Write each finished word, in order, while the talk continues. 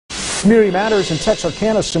Community Matters in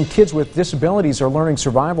Texarkana, some kids with disabilities are learning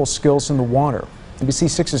survival skills in the water.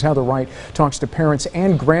 NBC6's Heather Wright talks to parents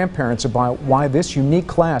and grandparents about why this unique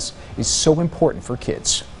class is so important for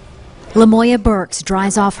kids. Lamoya Burks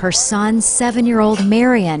dries off her son's 7-year-old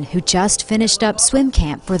Marion, who just finished up swim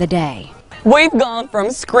camp for the day. We've gone from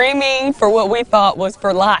screaming for what we thought was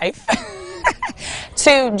for life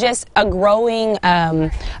to just a growing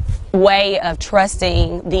way of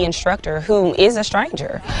trusting the instructor, who is a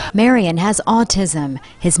stranger. Marion has autism.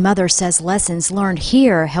 His mother says lessons learned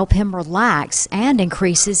here help him relax and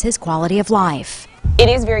increases his quality of life. It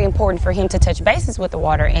is very important for him to touch bases with the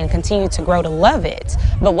water and continue to grow to love it,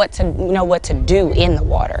 but what to do in the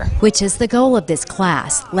water. Which is the goal of this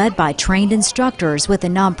class, led by trained instructors with a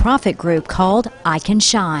nonprofit group called I Can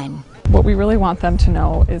Shine. What we really want them to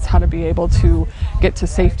know is how to be able to get to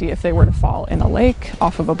safety if they were to fall in a lake,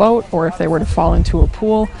 off of a boat, or if they were to fall into a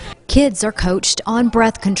pool. Kids are coached on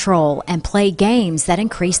breath control and play games that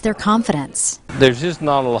increase their confidence. There's just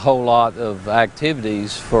not a whole lot of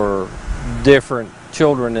activities for different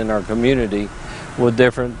children in our community with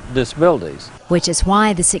different disabilities. Which is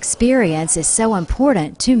why this experience is so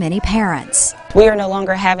important to many parents. We are no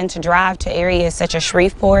longer having to drive to areas such as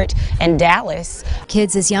Shreveport and Dallas.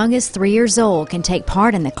 Kids as young as 3 years old can take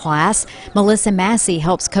part in the class. Melissa Massey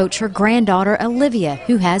helps coach her granddaughter Olivia,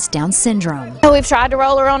 who has Down syndrome. We've tried to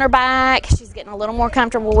roll her on her back. She's getting a little more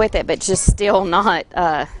comfortable with it, but just still not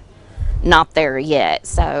there yet.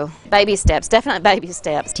 So baby steps, definite baby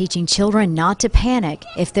steps. Teaching children not to panic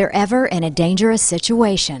if they're ever in a dangerous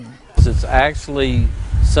situation. It's actually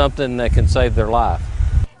something that can save their life.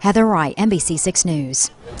 Heather Wright, NBC6 News.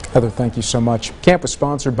 Heather, thank you so much. Camp was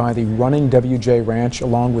sponsored by the Running WJ Ranch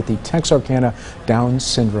along with the Texarkana Down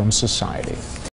Syndrome Society.